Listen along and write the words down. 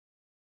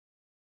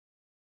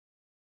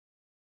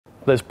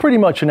There's pretty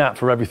much an app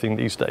for everything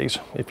these days.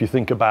 If you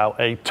think about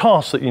a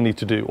task that you need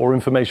to do or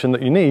information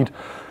that you need,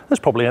 there's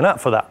probably an app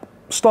for that.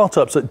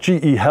 Startups at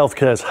GE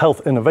Healthcare's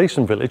Health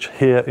Innovation Village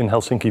here in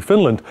Helsinki,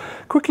 Finland,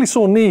 quickly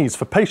saw needs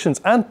for patients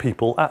and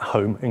people at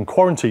home in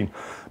quarantine.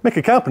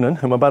 Mikko Kauppinen,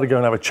 whom I'm about to go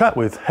and have a chat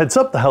with, heads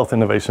up the Health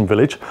Innovation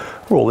Village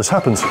where all this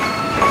happens.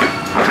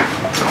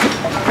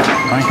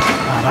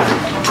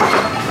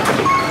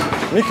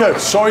 Mikko,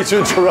 sorry to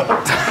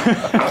interrupt.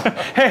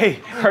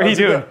 Hey, how are you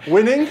doing?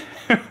 Winning?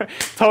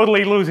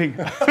 Totally losing,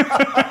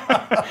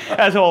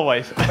 as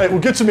always. Hey, well,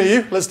 good to meet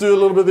you. Let's do a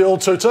little bit of the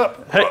old toe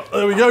tap. Hey.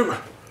 There we go.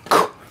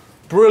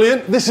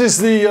 Brilliant. This is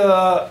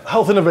the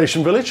Health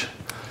Innovation Village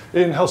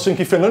in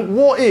Helsinki, Finland.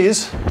 What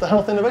is the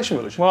Health Innovation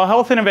Village? Well,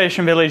 Health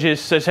Innovation Village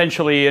is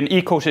essentially an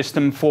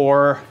ecosystem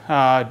for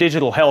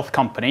digital health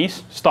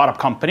companies, startup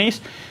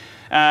companies.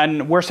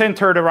 And we're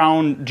centered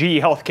around GE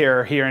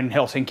Healthcare here in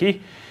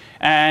Helsinki.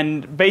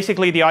 And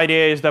basically the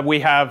idea is that we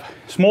have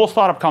small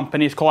startup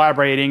companies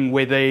collaborating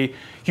with a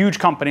huge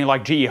company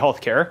like GE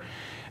Healthcare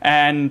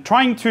and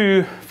trying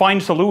to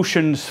find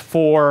solutions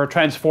for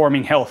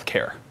transforming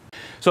healthcare.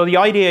 So the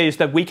idea is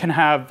that we can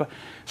have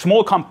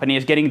small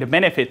companies getting the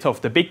benefits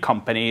of the big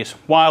companies,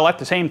 while at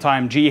the same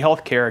time GE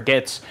Healthcare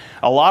gets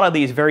a lot of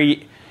these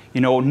very,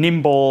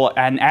 nimble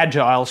and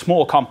agile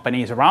small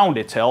companies around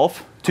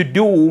itself to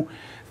do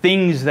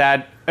things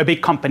that a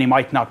big company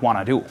might not want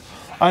to do.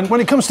 And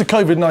when it comes to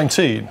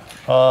COVID-19,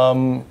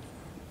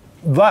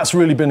 that's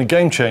really been a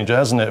game changer,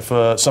 hasn't it,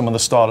 for some of the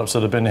startups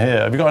that have been here?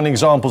 Have you got any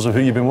examples of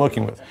who you've been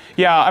working with?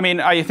 Yeah, I mean,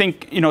 I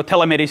think,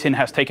 telemedicine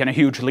has taken a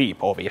huge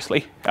leap,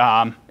 obviously.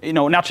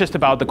 Not just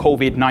about the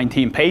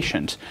COVID-19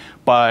 patients,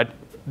 but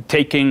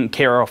taking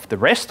care of the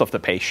rest of the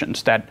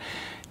patients that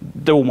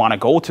don't want to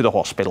go to the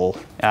hospital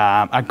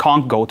and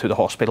can't go to the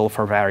hospital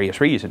for various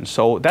reasons.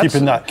 So that's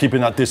keeping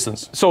that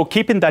distance. So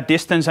keeping that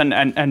distance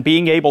and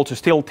being able to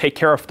still take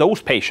care of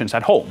those patients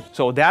at home.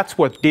 So that's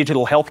what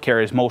digital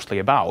healthcare is mostly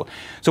about.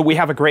 So we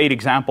have a great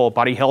example,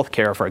 Buddy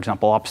Healthcare, for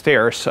example,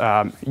 upstairs.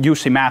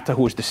 Jussi Määttä,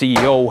 who's the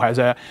CEO, has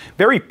a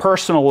very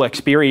personal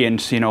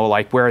experience,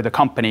 like where the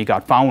company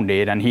got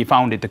founded, and he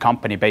founded the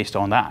company based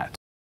on that.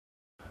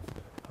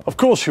 Of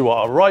course you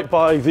are, right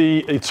by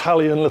the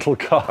Italian little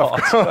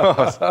cart.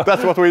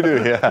 That's what we do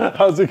here.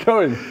 How's it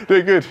going?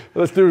 Doing good.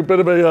 Let's do a bit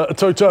of a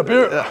toe tap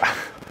here. Yeah.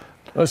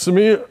 Nice to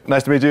meet you.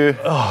 Nice to meet you.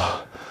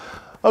 Oh.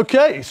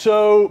 Okay,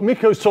 so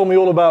Mikko's told me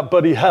all about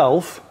Buddy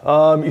Health.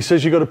 He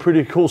says you got a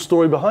pretty cool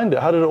story behind it.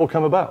 How did it all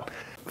come about?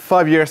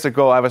 5 years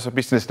ago, I was a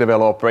business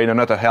developer in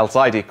another health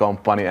IT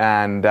company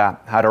and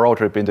had a road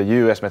trip in the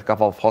US, met a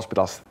couple of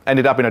hospitals.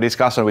 Ended up in a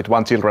discussion with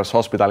one children's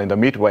hospital in the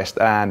Midwest,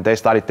 and they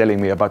started telling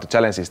me about the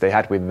challenges they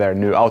had with their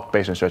new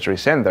outpatient surgery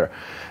center.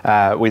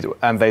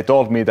 And they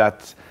told me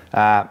that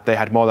they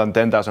had more than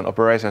 10,000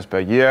 operations per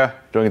year.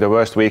 During the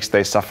worst weeks,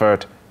 they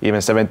suffered even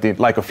 17,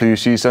 like a flu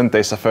season,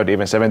 they suffered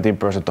even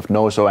 17% of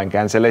no-show and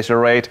cancellation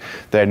rate.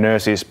 Their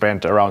nurses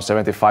spent around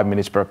 75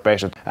 minutes per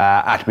patient,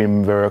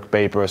 admin work,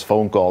 papers,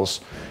 phone calls.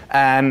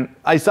 And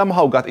I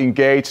somehow got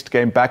engaged,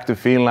 came back to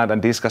Finland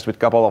and discussed with a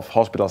couple of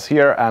hospitals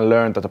here and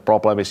learned that the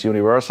problem is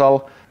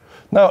universal.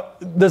 Now,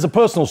 there's a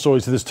personal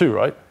story to this too,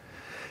 right?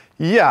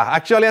 Yeah,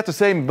 actually at the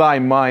same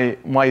time,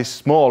 my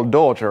small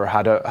daughter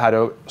had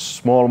a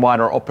small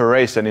minor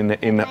operation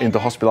in the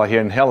hospital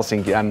here in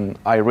Helsinki, and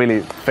I really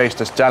faced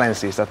the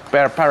challenges that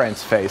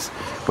parents face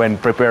when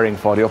preparing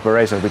for the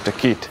operation with the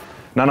kid.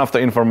 None of the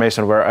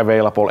information were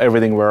available,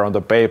 everything were on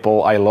the paper,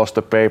 I lost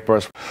the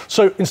papers.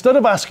 So instead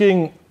of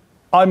asking,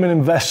 I'm an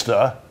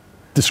investor,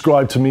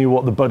 describe to me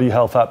what the Buddy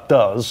Health app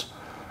does,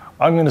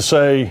 I'm going to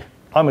say,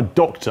 I'm a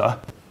doctor.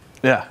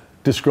 Yeah.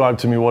 Describe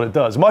to me what it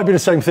does. It might be the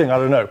same thing, I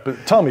don't know, but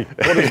tell me,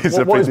 what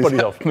is Buddy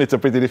Health? It's a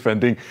pretty different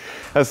thing.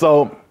 And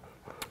so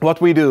what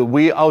we do,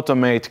 we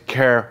automate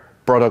care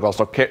protocols,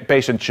 so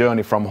patient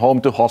journey from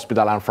home to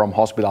hospital and from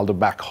hospital to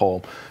back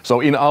home. So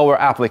in our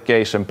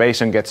application,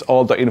 patient gets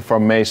all the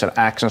information,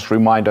 actions,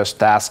 reminders,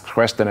 tasks,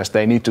 questionnaires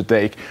they need to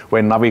take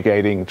when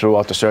navigating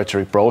throughout the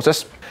surgery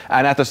process.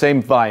 And at the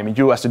same time,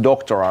 you as a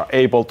doctor are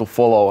able to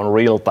follow in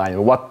real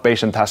time what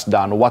patient has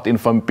done, what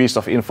piece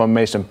of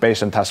information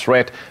patient has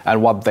read,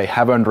 and what they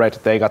haven't read.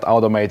 They got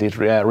automated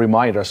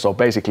reminders. So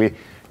basically,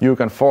 you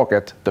can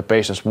forget the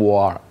patients who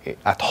are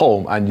at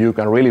home, and you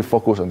can really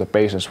focus on the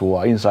patients who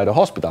are inside the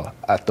hospital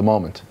at the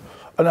moment.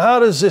 And how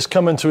does this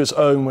come into its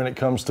own when it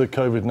comes to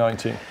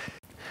COVID-19?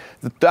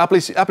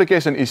 The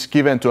application is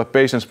given to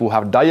patients who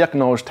have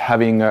diagnosed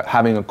having a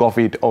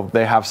COVID, or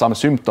they have some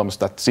symptoms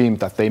that seem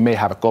that they may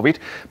have a COVID,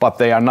 but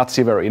they are not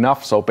severe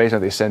enough, so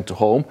patient is sent to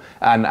home.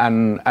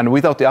 And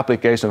without the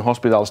application,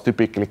 hospitals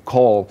typically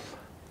call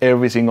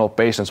every single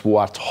patient who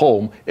are at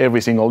home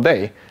every single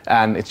day,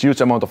 and it's a huge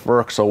amount of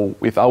work. So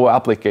with our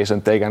application,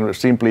 they can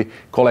simply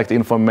collect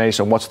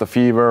information, what's the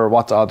fever,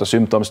 what are the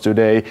symptoms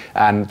today,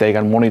 and they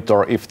can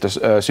monitor if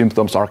the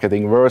symptoms are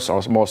getting worse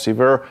or more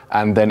severe,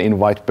 and then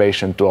invite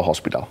patient to a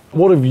hospital.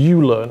 What have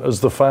you learned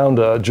as the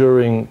founder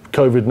during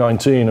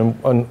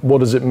COVID-19, and what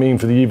does it mean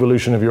for the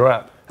evolution of your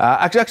app?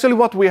 Actually,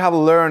 what we have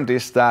learned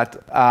is that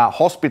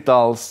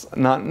hospitals,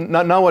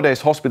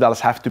 nowadays hospitals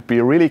have to be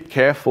really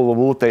careful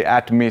who they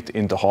admit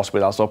into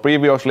hospital. So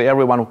previously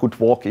everyone could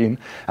walk in,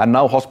 and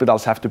now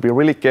hospitals have to be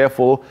really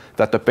careful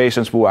that the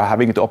patients who are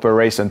having the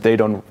operation,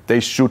 they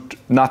should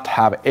not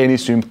have any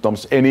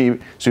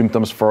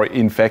symptoms for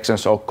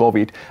infections or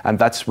COVID. And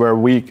that's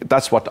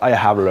what I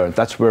have learned.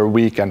 That's where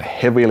we can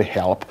heavily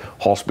help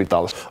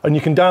hospitals. And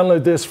you can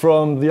download this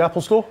from the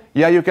Apple Store?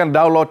 Yeah, you can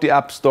download the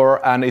App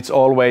Store, and it's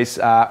always,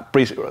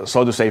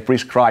 so to say,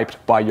 prescribed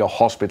by your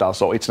hospital.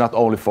 So it's not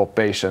only for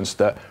patients.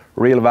 The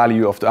real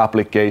value of the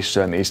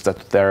application is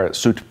that there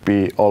should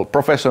be all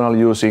professional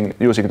using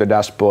the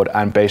dashboard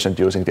and patient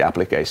using the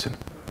application.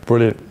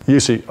 Brilliant.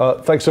 Jussi,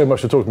 thanks so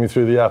much for talking me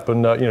through the app,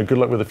 and good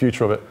luck with the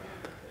future of it.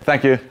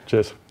 Thank you.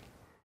 Cheers.